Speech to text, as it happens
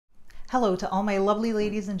Hello to all my lovely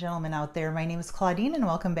ladies and gentlemen out there. My name is Claudine and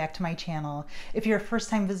welcome back to my channel. If you're a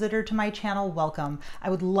first-time visitor to my channel, welcome. I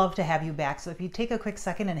would love to have you back. So if you take a quick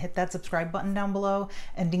second and hit that subscribe button down below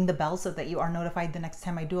and ding the bell so that you are notified the next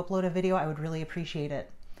time I do upload a video, I would really appreciate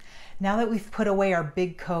it. Now that we've put away our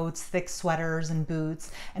big coats, thick sweaters and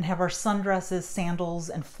boots, and have our sundresses, sandals,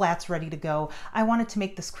 and flats ready to go, I wanted to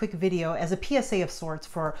make this quick video as a PSA of sorts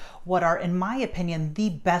for what are, in my opinion, the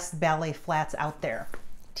best ballet flats out there.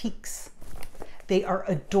 Tieks. They are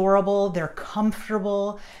adorable, they're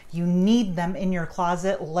comfortable, you need them in your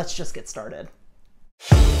closet. Let's just get started.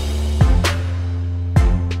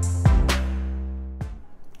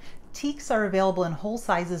 Tieks are available in whole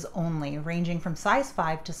sizes only, ranging from size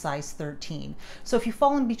 5 to size 13. So if you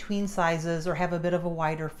fall in between sizes or have a bit of a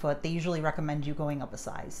wider foot, they usually recommend you going up a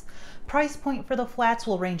size. Price point for the flats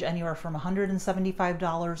will range anywhere from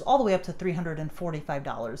 $175 all the way up to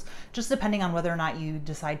 $345, just depending on whether or not you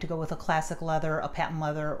decide to go with a classic leather, a patent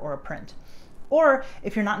leather, or a print. Or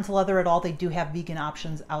if you're not into leather at all, they do have vegan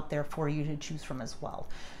options out there for you to choose from as well.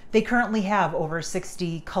 They currently have over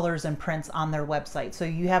 60 colors and prints on their website, so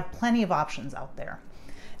you have plenty of options out there.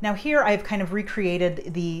 Now here I've kind of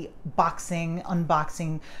recreated the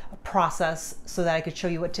unboxing process so that I could show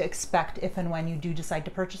you what to expect if and when you do decide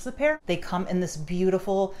to purchase a pair. They come in this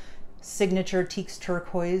beautiful signature Tieks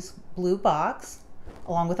turquoise blue box,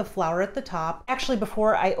 along with a flower at the top. Actually,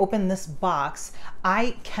 before I open this box,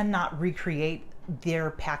 I cannot recreate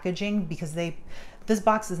their packaging because this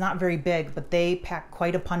box is not very big, but they pack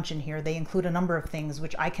quite a punch in here. They include a number of things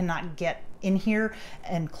which I cannot get in here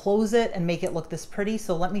and close it and make it look this pretty.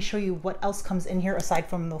 So let me show you what else comes in here aside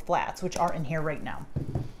from the flats, which are in here right now.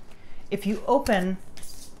 If you open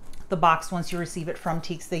the box once you receive it from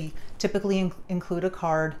Tieks, they typically include a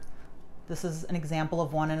card. This is an example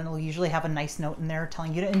of one, and it'll usually have a nice note in there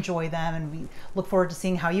telling you to enjoy them and we look forward to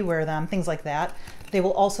seeing how you wear them, things like that. They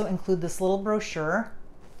will also include this little brochure,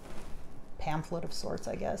 pamphlet of sorts,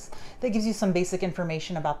 I guess, that gives you some basic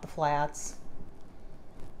information about the flats,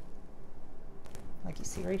 like you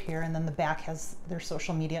see right here, and then the back has their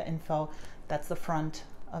social media info. That's the front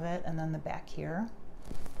of it, and then the back here.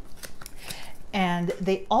 And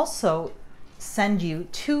they also send you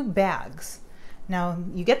 2 bags. Now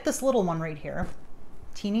you get this little one right here,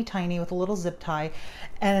 teeny tiny with a little zip tie,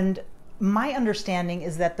 and my understanding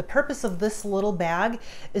is that the purpose of this little bag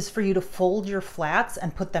is for you to fold your flats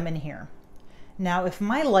and put them in here. Now, if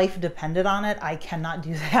my life depended on it, I cannot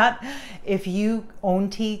do that. If you own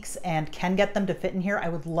Tieks and can get them to fit in here, I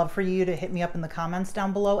would love for you to hit me up in the comments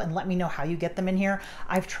down below and let me know how you get them in here.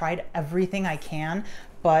 I've tried everything I can,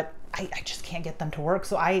 but I just can't get them to work.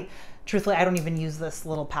 So truthfully, I don't even use this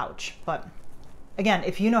little pouch. But again,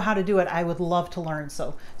 if you know how to do it, I would love to learn.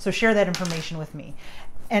 So share that information with me.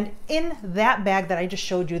 And in that bag that I just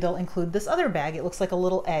showed you, they'll include this other bag. It looks like a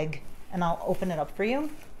little egg, and I'll open it up for you.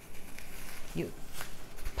 You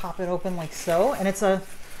pop it open like so, and it's a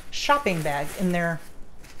shopping bag in their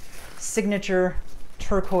signature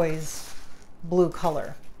turquoise blue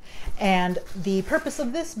color. And the purpose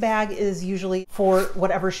of this bag is usually for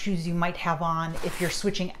whatever shoes you might have on if you're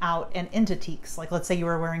switching out and into Tieks. Like let's say you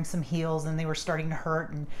were wearing some heels and they were starting to hurt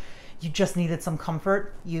and you just needed some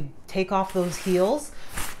comfort. You take off those heels.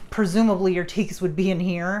 Presumably your Tieks would be in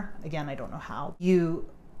here. Again, I don't know how. You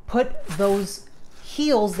put those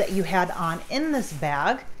heels that you had on in this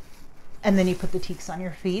bag, and then you put the Tieks on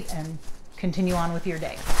your feet and continue on with your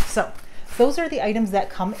day. So those are the items that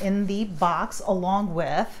come in the box along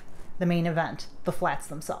with the main event, the flats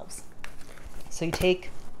themselves. So you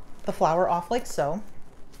take the flower off like so,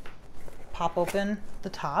 pop open the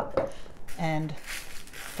top, and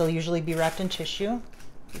they'll usually be wrapped in tissue.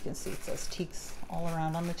 You can see it says Tieks all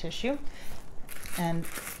around on the tissue. And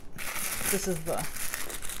this is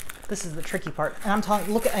the tricky part. And I'm telling,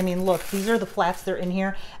 look, these are the flats, they're in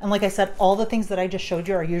here. And like I said, all the things that I just showed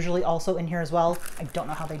you are usually also in here as well. I don't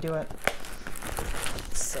know how they do it.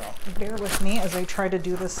 So bear with me as I try to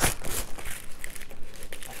do this.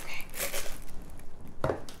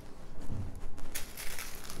 Okay.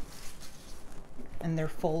 And they're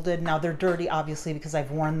folded. Now they're dirty, obviously, because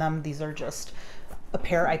I've worn them. These are just a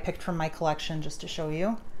pair I picked from my collection just to show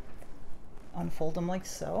you. Unfold them like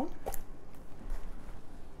so.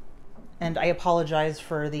 And I apologize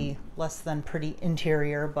for the less than pretty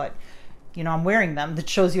interior, but you know, I'm wearing them. That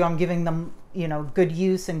shows you I'm giving them, you know, good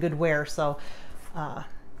use and good wear. So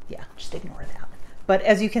yeah, just ignore that. But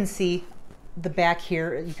as you can see, the back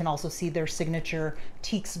here, you can also see their signature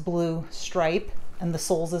Tieks blue stripe, and the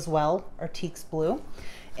soles as well are Tieks blue.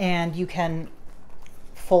 And you can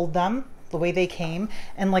fold them the way they came.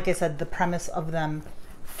 And like I said, the premise of them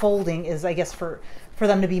folding is, I guess, for for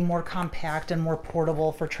them to be more compact and more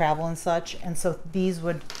portable for travel and such. And so these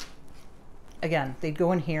would, again, they'd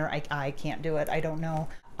go in here. I can't do it. I don't know.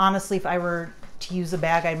 Honestly, if I were to use a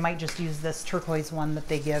bag, I might just use this turquoise one that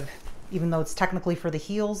they give, even though it's technically for the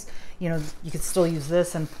heels. You know, you could still use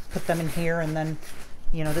this and put them in here, and then,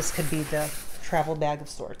 you know, this could be the travel bag of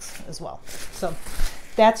sorts as well. So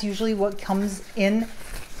that's usually what comes in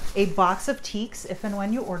a box of Tieks if and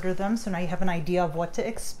when you order them. So now you have an idea of what to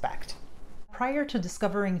expect. Prior to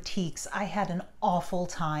discovering Tieks, I had an awful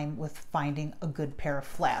time with finding a good pair of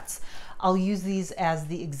flats. I'll use these as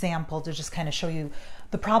the example to just kind of show you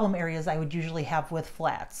the problem areas I would usually have with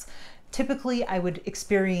flats. Typically, I would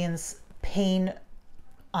experience pain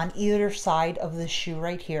on either side of the shoe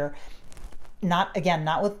right here. Not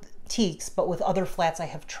with Tieks, but with other flats I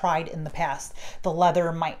have tried in the past. The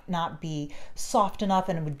leather might not be soft enough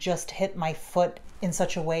and it would just hit my foot in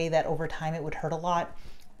such a way that over time it would hurt a lot.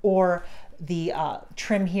 Or the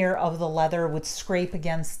trim here of the leather would scrape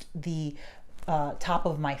against the top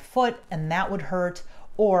of my foot and that would hurt.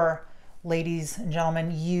 Or, ladies and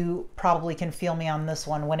gentlemen, you probably can feel me on this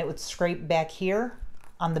one, when it would scrape back here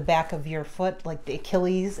on the back of your foot, like the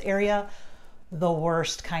Achilles area. The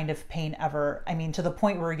worst kind of pain ever. I mean, to the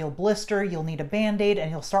point where you'll blister, you'll need a Band-Aid, and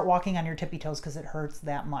you'll start walking on your tippy toes because it hurts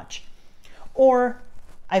that much. Or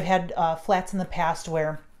I've had flats in the past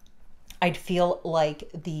where I'd feel like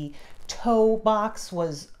the toe box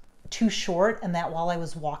was too short, and that while I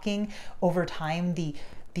was walking over time, the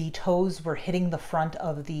toes were hitting the front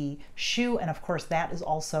of the shoe, and of course that is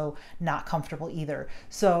also not comfortable either.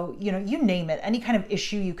 So, you know, you name it, any kind of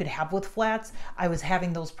issue you could have with flats, I was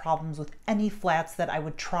having those problems with any flats that I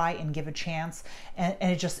would try and give a chance, and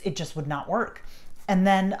it just would not work. And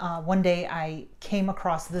then one day I came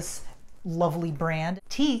across this lovely brand.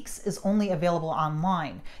 Tieks is only available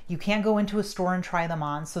online. You can't go into a store and try them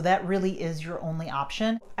on, so that really is your only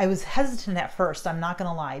option. I was hesitant at first, I'm not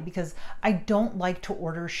gonna lie, because I don't like to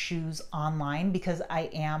order shoes online because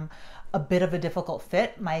I am a bit of a difficult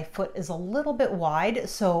fit. My foot is a little bit wide,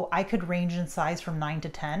 so I could range in size from 9 to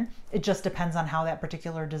 10. It just depends on how that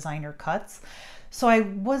particular designer cuts. So I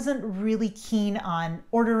wasn't really keen on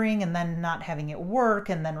ordering and then not having it work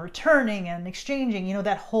and then returning and exchanging, you know,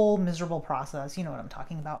 that whole miserable process. You know what I'm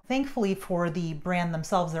talking about. Thankfully for the brand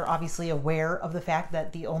themselves, they're obviously aware of the fact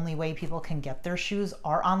that the only way people can get their shoes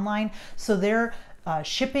are online. So their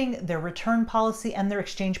shipping, their return policy, and their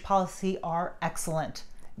exchange policy are excellent.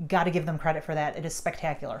 Got to give them credit for that. It is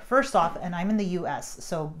spectacular. First off, and I'm in the US,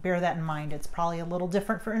 so bear that in mind. It's probably a little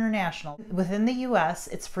different for international. Within the US,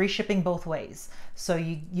 it's free shipping both ways. So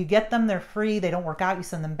you get them, they're free. They don't work out, you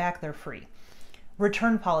send them back, they're free.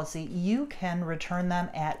 Return policy, you can return them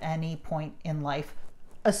at any point in life,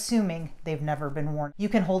 assuming they've never been worn. You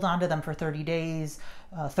can hold on to them for 30 days,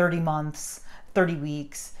 30 months, 30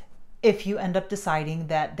 weeks. If you end up deciding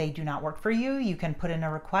that they do not work for you, you can put in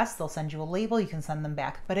a request, they'll send you a label, you can send them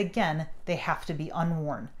back. But again, they have to be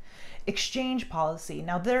unworn. Exchange policy.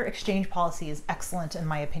 Now their exchange policy is excellent in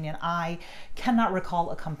my opinion. I cannot recall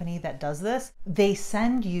a company that does this. They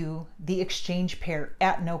send you the exchange pair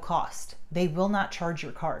at no cost. They will not charge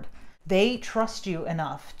your card. They trust you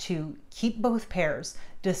enough to keep both pairs,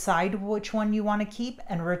 decide which one you want to keep,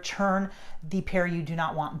 and return the pair you do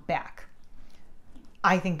not want back.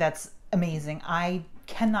 I think that's amazing. I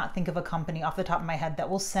cannot think of a company off the top of my head that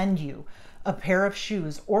will send you a pair of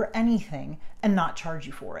shoes or anything and not charge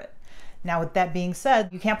you for it. Now, with that being said,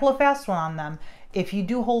 you can't pull a fast one on them. If you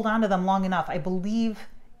do hold on to them long enough, I believe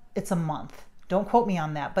it's a month. Don't quote me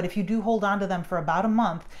on that, but if you do hold on to them for about a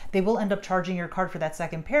month, they will end up charging your card for that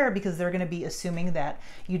second pair because they're going to be assuming that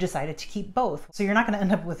you decided to keep both. So you're not going to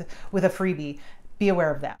end up with a freebie. Be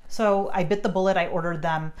aware of that. So I bit the bullet. I ordered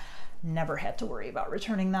them. Never had to worry about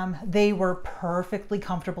returning them. They were perfectly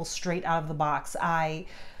comfortable straight out of the box. I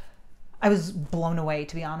was blown away,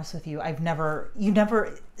 to be honest with you.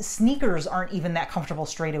 Sneakers aren't even that comfortable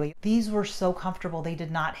straight away. These were so comfortable. They did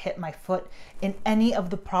not hit my foot in any of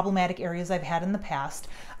the problematic areas I've had in the past.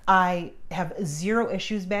 I have zero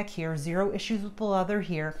issues back here, zero issues with the leather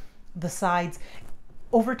here, the sides.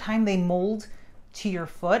 Over time, they mold to your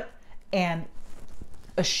foot, and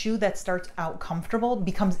a shoe that starts out comfortable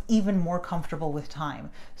becomes even more comfortable with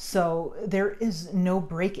time. So there is no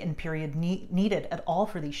break-in period needed at all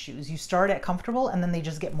for these shoes. You start at comfortable and then they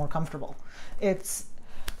just get more comfortable.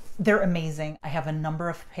 They're amazing. I have a number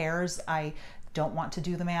of pairs. I don't want to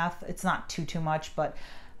do the math. It's not too much, but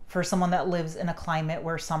for someone that lives in a climate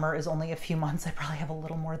where summer is only a few months, I probably have a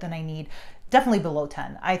little more than I need. Definitely below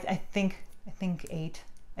 10. I think 8.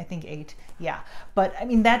 I think 8, yeah. But I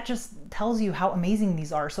mean, that just tells you how amazing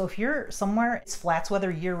these are. So if you're somewhere, it's flats weather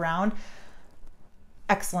year round,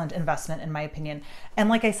 excellent investment in my opinion. And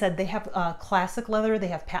like I said, they have classic leather, they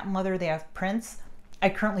have patent leather, they have prints. I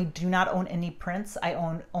currently do not own any prints. I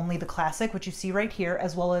own only the classic, which you see right here,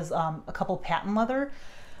 as well as a couple patent leather.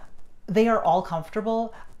 They are all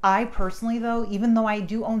comfortable. I personally though, even though I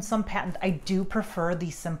do own some patent, I do prefer the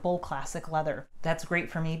simple classic leather. That's great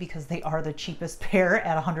for me because they are the cheapest pair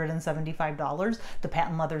at $175. The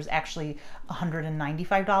patent leather is actually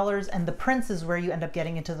 $195, and the prints is where you end up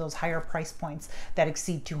getting into those higher price points that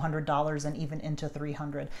exceed $200 and even into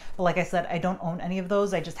 $300. But like I said, I don't own any of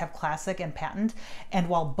those. I just have classic and patent. And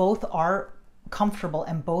while both are comfortable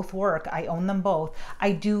and both work, I own them both,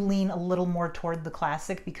 I do lean a little more toward the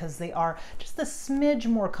classic because they are just a smidge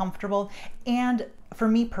more comfortable. And for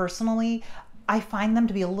me personally, I find them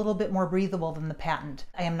to be a little bit more breathable than the patent.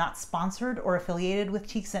 I am not sponsored or affiliated with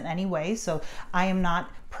Tieks in any way, so I am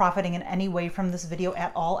not profiting in any way from this video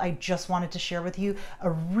at all. I just wanted to share with you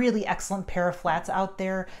a really excellent pair of flats out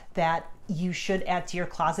there that you should add to your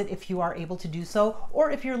closet if you are able to do so,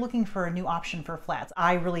 or if you're looking for a new option for flats.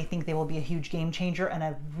 I really think they will be a huge game changer and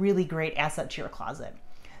a really great asset to your closet.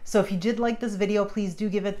 So if you did like this video, please do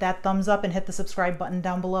give it that thumbs up and hit the subscribe button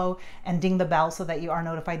down below and ding the bell so that you are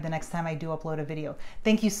notified the next time I do upload a video.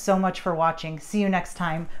 Thank you so much for watching. See you next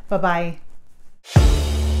time. Bye-bye.